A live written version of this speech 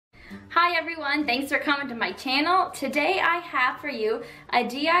Hi everyone, thanks for coming to my channel. Today I have for you a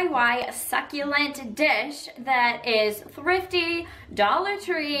DIY succulent dish that is thrifty, Dollar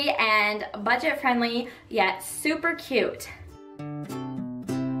Tree, and budget friendly, yet super cute.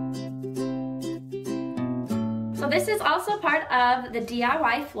 So this is also part of the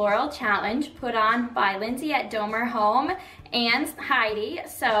DIY Floral Challenge put on by Lindsay at Domer Home and Heidi.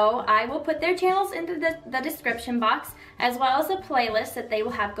 So I will put their channels into the description box, as well as a playlist that they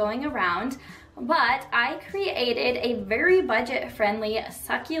will have going around. But I created a very budget-friendly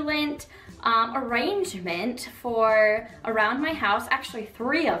succulent arrangement for around my house, actually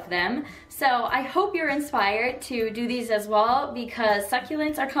 3 of them. So I hope you're inspired to do these as well, because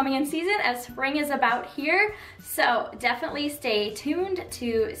succulents are coming in season as spring is about here. So definitely stay tuned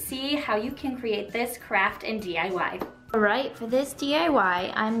to see how you can create this craft and DIY. Alright, for this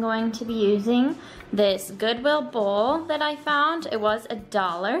DIY, I'm going to be using this Goodwill bowl that I found. It was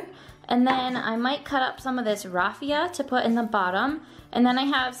 $1. And then I might cut up some of this raffia to put in the bottom. And then I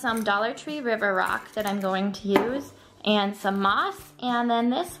have some Dollar Tree River Rock that I'm going to use, and some moss. And then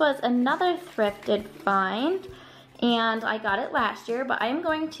this was another thrifted find, and I got it last year, but I'm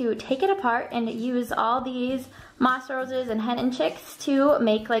going to take it apart and use all these moss roses and hen and chicks to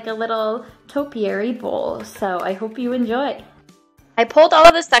make like a little topiary bowl. So I hope you enjoy. I pulled all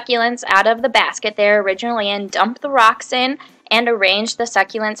of the succulents out of the basket there originally and dumped the rocks in and arranged the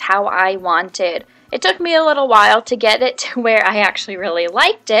succulents how I wanted. It took me a little while to get it to where I actually really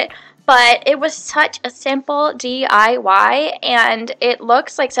liked it, but it was such a simple DIY, and it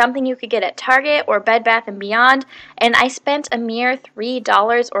looks like something you could get at Target or Bed Bath & Beyond, and I spent a mere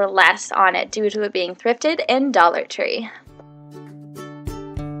 $3 or less on it due to it being thrifted in Dollar Tree.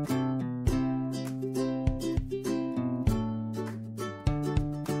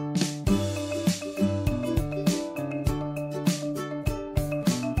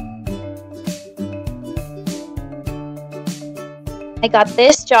 I got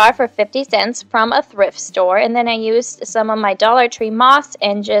this jar for 50 cents from a thrift store, and then I used some of my Dollar Tree moss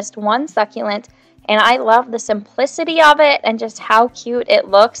and just 1 succulent, and I love the simplicity of it and just how cute it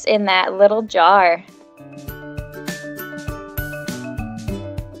looks in that little jar.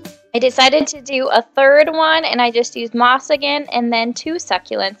 I decided to do a 3rd one, and I just used moss again and then 2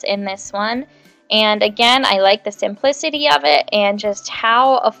 succulents in this one. And again, I like the simplicity of it and just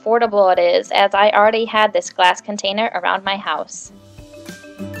how affordable it is, as I already had this glass container around my house.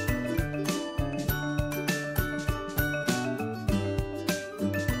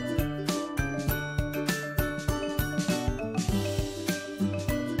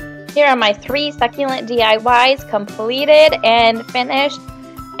 Here are my 3 succulent DIYs completed and finished,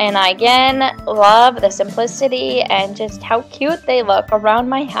 and I again love the simplicity and just how cute they look around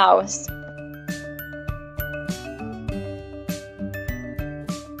my house.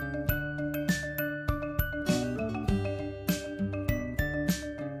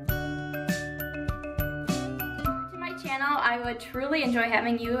 I would truly enjoy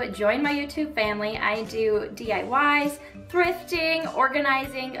having you join my YouTube family. I do DIYs, thrifting,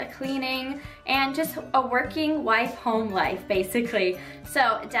 organizing, cleaning, and just a working wife home life basically.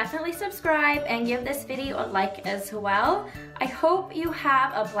 So definitely subscribe and give this video a like as well. I hope you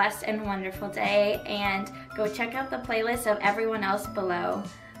have a blessed and wonderful day, and go check out the playlist of everyone else below.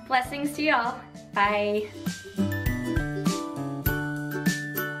 Blessings to y'all. Bye.